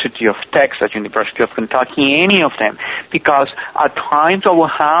 University of Texas, University of Kentucky, any of them. Because at times what will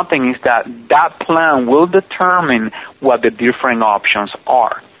happen is that plan will determine what the different options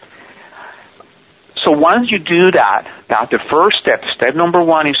are. So once you do that, that's the first step. Step number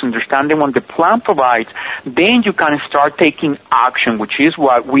one is understanding what the plan provides. Then you can start taking action, which is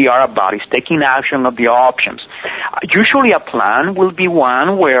what we are about, is taking action of the options. Usually a plan will be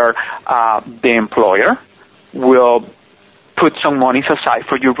one where the employer will put some money aside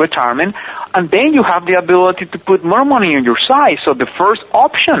for your retirement, and then you have the ability to put more money on your side. So the first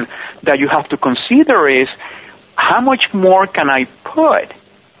option that you have to consider is, how much more can I put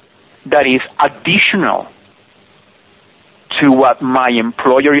that is additional to what my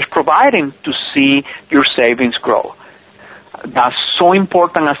employer is providing to see your savings grow? That's so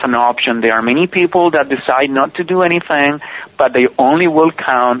important as an option. There are many people that decide not to do anything, but they only will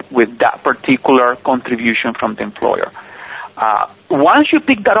count with that particular contribution from the employer. Once you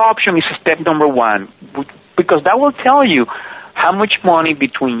pick that option, is step number one, because that will tell you how much money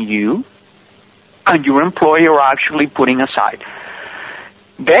between you and your employer are actually putting aside.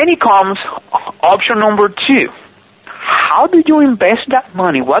 Then it comes option number two. How do you invest that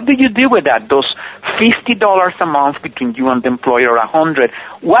money? What do you do with that? Those $50 a month between you and the employer, $100.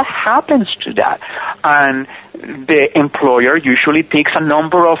 What happens to that? And the employer usually picks a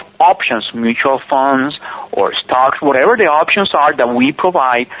number of options, mutual funds or stocks, whatever the options are that we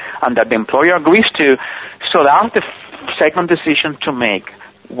provide and that the employer agrees to. So that's the second decision to make.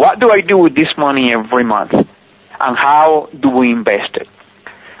 What do I do with this money every month? And how do we invest it?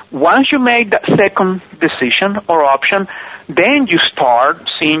 Once you make that second decision or option, then you start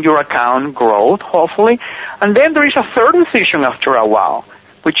seeing your account grow, hopefully. And then there is a third decision after a while,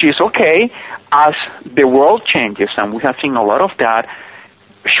 which is, okay, as the world changes, and we have seen a lot of that,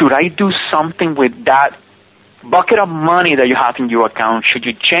 should I do something with that bucket of money that you have in your account? Should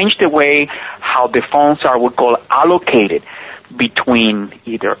you change the way how the funds are, we call, allocated between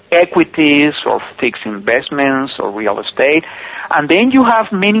either equities or fixed investments or real estate? And then you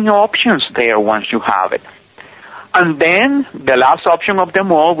have many options there once you have it. And then the last option of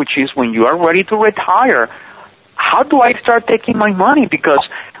them all, which is when you are ready to retire, how do I start taking my money? Because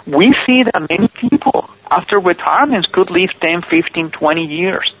we see that many people after retirement could live 10, 15, 20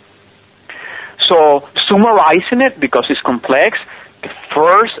 years. So summarizing it, because it's complex, the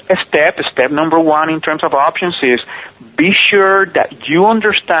first step number one in terms of options is be sure that you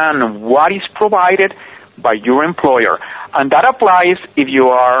understand what is provided by your employer. And that applies if you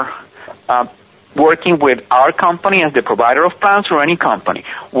are working with our company as the provider of plans or any company.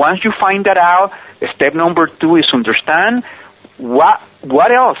 Once you find that out, step number two is understand what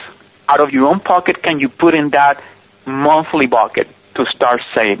else out of your own pocket can you put in that monthly bucket to start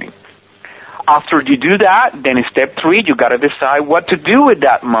saving. After you do that, then in step three, you got to decide what to do with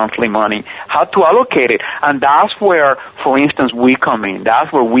that monthly money, how to allocate it. And that's where, for instance, we come in.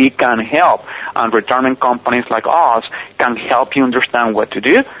 That's where we can help. And retirement companies like us can help you understand what to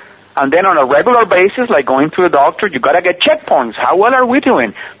do. And then on a regular basis, like going to a doctor, you got to get checkpoints. How well are we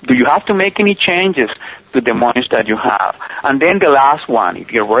doing? Do you have to make any changes to the monies that you have? And then the last one, if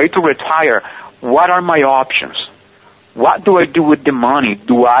you're ready to retire, what are my options? What do I do with the money?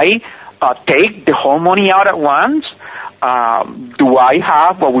 Do I take the whole money out at once? Do I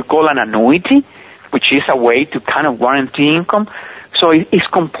have what we call an annuity, which is a way to kind of guarantee income? So it's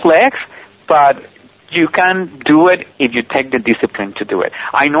complex, but you can do it if you take the discipline to do it.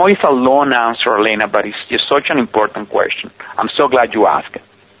 I know it's a long answer, Elena, but it's just such an important question. I'm so glad you asked it.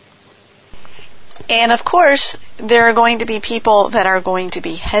 And of course, there are going to be people that are going to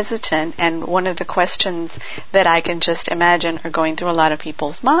be hesitant, and one of the questions that I can just imagine are going through a lot of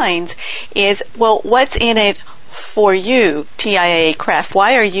people's minds is, well, what's in it for you, TIAA-CREF?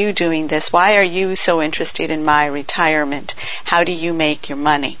 Why are you doing this? Why are you so interested in my retirement? How do you make your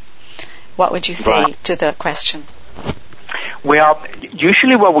money? What would you say to the question? Well,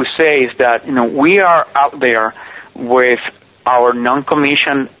 usually what we say is that, we are out there with our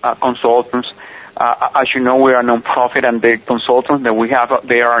non-commissioned consultants. As you know, we are a non-profit, and the consultants that we have out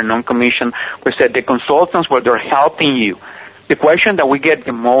there are non-commissioned. We said the consultants, where they're helping you. The question that we get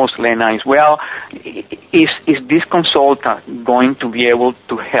the most, Lena, is, well, is this consultant going to be able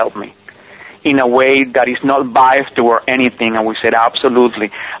to help me in a way that is not biased toward anything? And we said,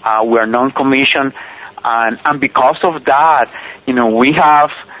 absolutely. We are non-commissioned, and because of that, we have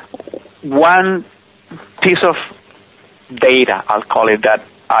one piece of data, I'll call it, that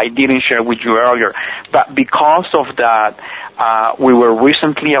I didn't share with you earlier. But because of that, we were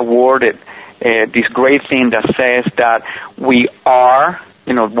recently awarded this great thing that says that we are,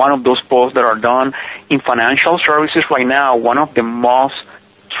 one of those posts that are done in financial services right now, one of the most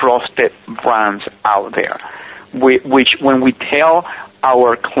trusted brands out there, which when we tell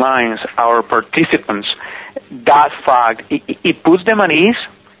our clients, our participants, that fact, it puts them at ease.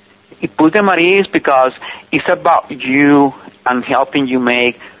 It puts them at ease because it's about you and helping you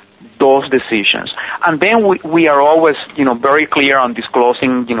make those decisions. And then we are always, very clear on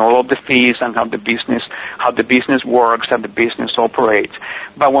disclosing, all of the fees and how the business works, how the business operates.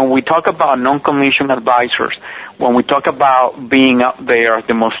 But when we talk about non-commissioned advisors, when we talk about being out there,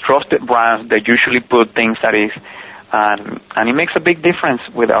 the most trusted brands, they usually put things at ease, and it makes a big difference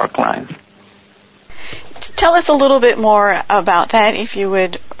with our clients. Tell us a little bit more about that, if you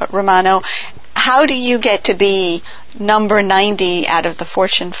would, Romano. How do you get to be number 90 out of the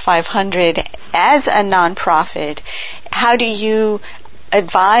Fortune 500 as a nonprofit? How do you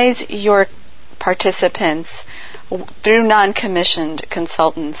advise your participants through non-commissioned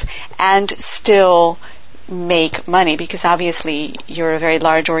consultants and still make money? Because obviously you're a very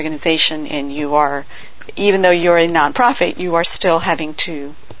large organization, and you are, even though you're a nonprofit, you are still having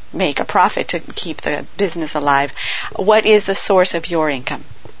to make a profit to keep the business alive. What is the source of your income?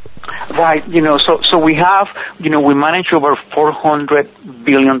 Right, so we have, we manage over $400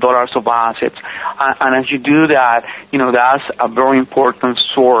 billion of assets, and as you do that, that's a very important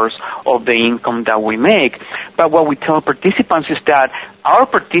source of the income that we make. But what we tell participants is that our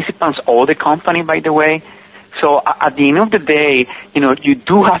participants owe the company, by the way. So at the end of the day, you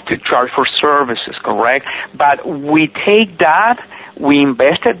do have to charge for services, correct? But we take that, we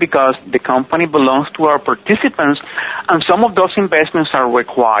invest it because the company belongs to our participants, and some of those investments are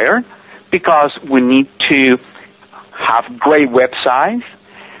required because we need to have great websites,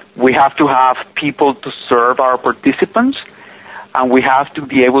 we have to have people to serve our participants, and we have to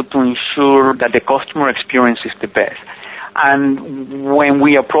be able to ensure that the customer experience is the best. And when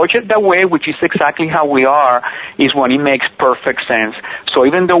we approach it that way, which is exactly how we are, is when it makes perfect sense. So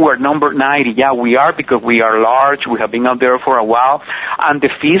even though we're number 90, we are, because we are large, we have been out there for a while, and the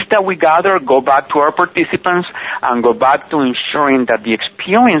fees that we gather go back to our participants and go back to ensuring that the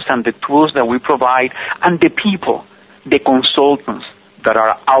experience and the tools that we provide and the people, the consultants that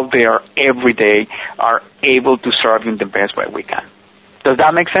are out there every day, are able to serve in the best way we can. Does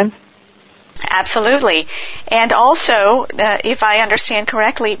that make sense? Absolutely. And also, if I understand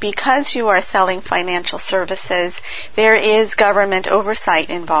correctly, because you are selling financial services, there is government oversight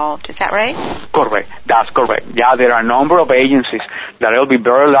involved. Is that right? Correct. That's correct. Yeah, there are a number of agencies that will be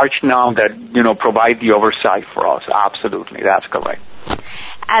very large now that, provide the oversight for us. Absolutely. That's correct.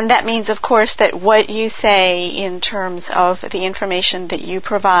 And that means, of course, that what you say in terms of the information that you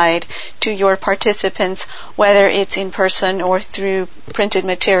provide to your participants, whether it's in person or through printed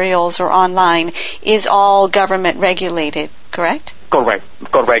materials or online, is all government regulated, correct? Correct.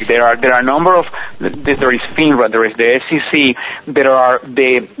 There are a number of, there is FINRA, there is the SEC, there are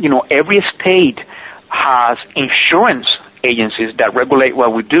every state has insurance agencies that regulate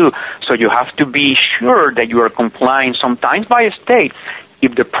what we do, so you have to be sure that you are complying sometimes by a state.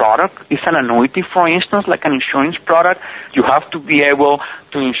 If the product is an annuity, for instance, like an insurance product, you have to be able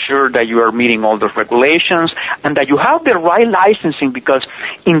to ensure that you are meeting all those regulations and that you have the right licensing, because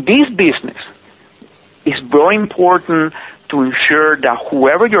in this business, it's very important to ensure that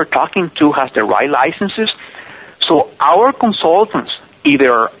whoever you're talking to has the right licenses. So our consultants,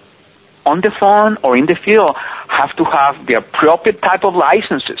 either on the phone or in the field, have to have the appropriate type of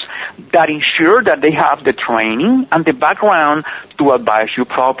licenses that ensure that they have the training and the background to advise you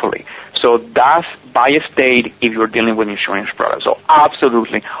properly. So that's by state if you're dealing with insurance products. So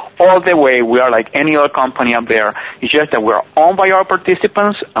absolutely, all the way, we are like any other company up there. It's just that we're owned by our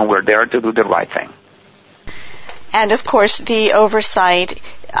participants, and we're there to do the right thing. And of course, the oversight,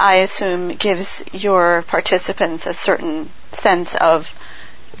 I assume, gives your participants a certain sense of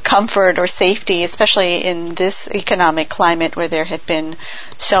comfort or safety, especially in this economic climate where there have been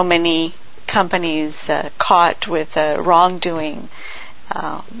so many companies caught with wrongdoing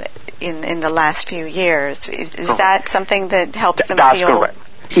in the last few years. Is that something that helps them That's feel? Correct.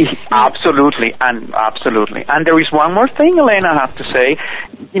 Absolutely. And there is one more thing, Elena, I have to say.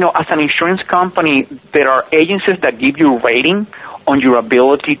 As an insurance company, there are agencies that give you rating on your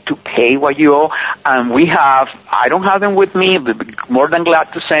ability to pay what you owe. And I don't have them with me, but more than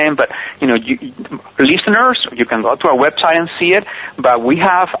glad to say them, but, listeners, you can go to our website and see it, but we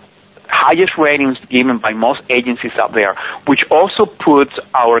have highest ratings given by most agencies out there, which also puts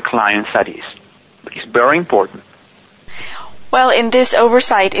our clients at ease. It's very important. Well, and this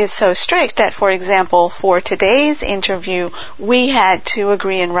oversight is so strict that, for example, for today's interview, we had to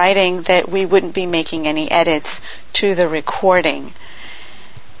agree in writing that we wouldn't be making any edits to the recording.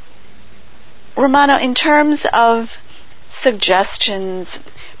 Romano, in terms of suggestions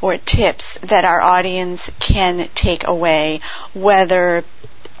or tips that our audience can take away, whether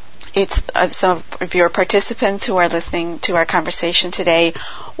it's some of your participants who are listening to our conversation today,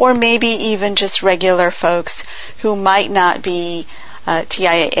 or maybe even just regular folks who might not be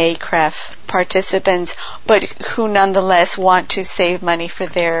TIAA-CREF participants, but who nonetheless want to save money for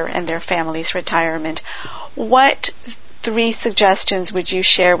their and their family's retirement. What 3 suggestions would you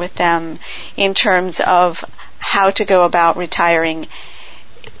share with them in terms of how to go about retiring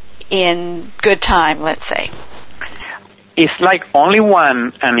in good time, let's say? It's like only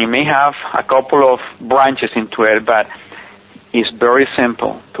one, and it may have a couple of branches into it, but it's very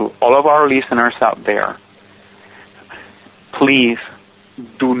simple. To all of our listeners out there, please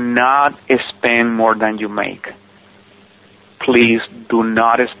do not spend more than you make. Please do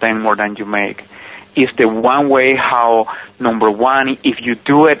not spend more than you make. It's the one way how, number one, if you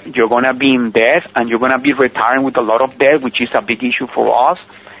do it, you're going to be in debt, and you're going to be retiring with a lot of debt, which is a big issue for us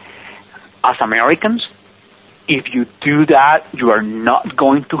as Americans. If you do that, you are not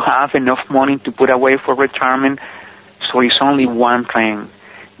going to have enough money to put away for retirement. So it's only one thing.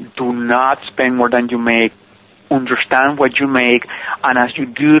 Do not spend more than you make. Understand what you make. And as you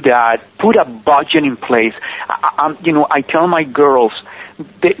do that, put a budget in place. I tell my girls,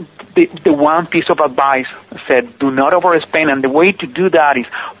 the one piece of advice said, do not overspend. And the way to do that is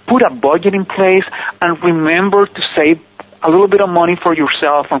put a budget in place and remember to save a little bit of money for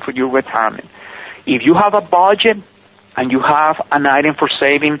yourself and for your retirement. If you have a budget and you have an item for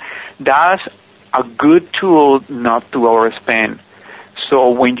saving, that's a good tool not to overspend.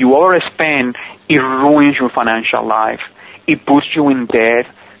 So when you overspend, it ruins your financial life. It puts you in debt.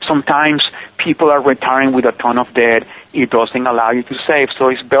 Sometimes people are retiring with a ton of debt. It doesn't allow you to save. So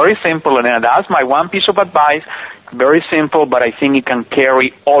it's very simple, and that's my one piece of advice. Very simple, but I think it can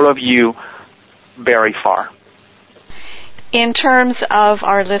carry all of you very far. In terms of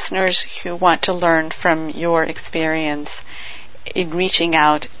our listeners who want to learn from your experience in reaching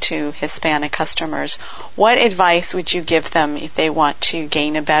out to Hispanic customers, what advice would you give them if they want to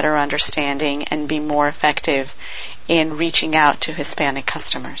gain a better understanding and be more effective in reaching out to Hispanic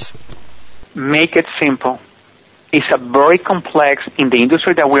customers? Make it simple. It's a very complex, in the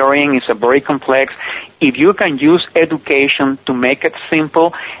industry that we are in, it's a very complex. If you can use education to make it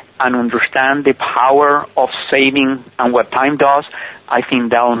simple and understand the power of saving and what time does, I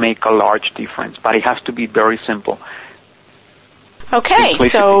think that will make a large difference. But it has to be very simple. Okay,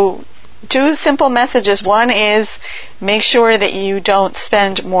 so 2 simple messages. One is make sure that you don't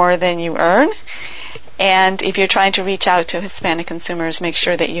spend more than you earn. And if you're trying to reach out to Hispanic consumers, make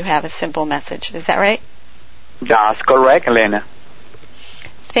sure that you have a simple message. Is that right? That's correct, Elena.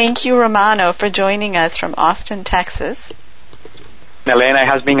 Thank you, Romano, for joining us from Austin, Texas. Elena, it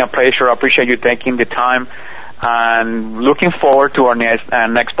has been a pleasure. I appreciate you taking the time and looking forward to our next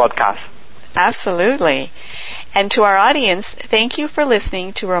podcast. Absolutely. And to our audience, thank you for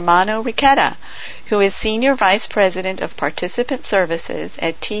listening to Romano Riquetta, who is Senior Vice President of Participant Services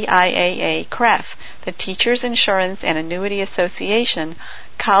at TIAA-CREF, the Teachers Insurance and Annuity Association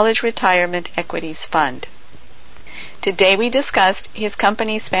College Retirement Equities Fund. Today we discussed his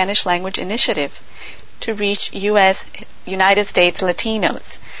company's Spanish language initiative to reach United States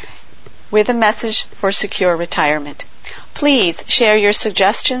Latinos. with a message for secure retirement. Please share your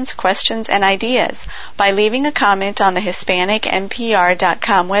suggestions, questions, and ideas by leaving a comment on the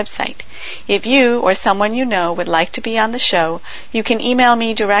HispanicNPR.com website. If you or someone you know would like to be on the show, you can email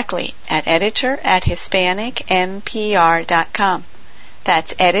me directly at editor@HispanicNPR.com.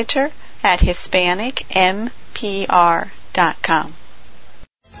 That's editor@HispanicNPR.com.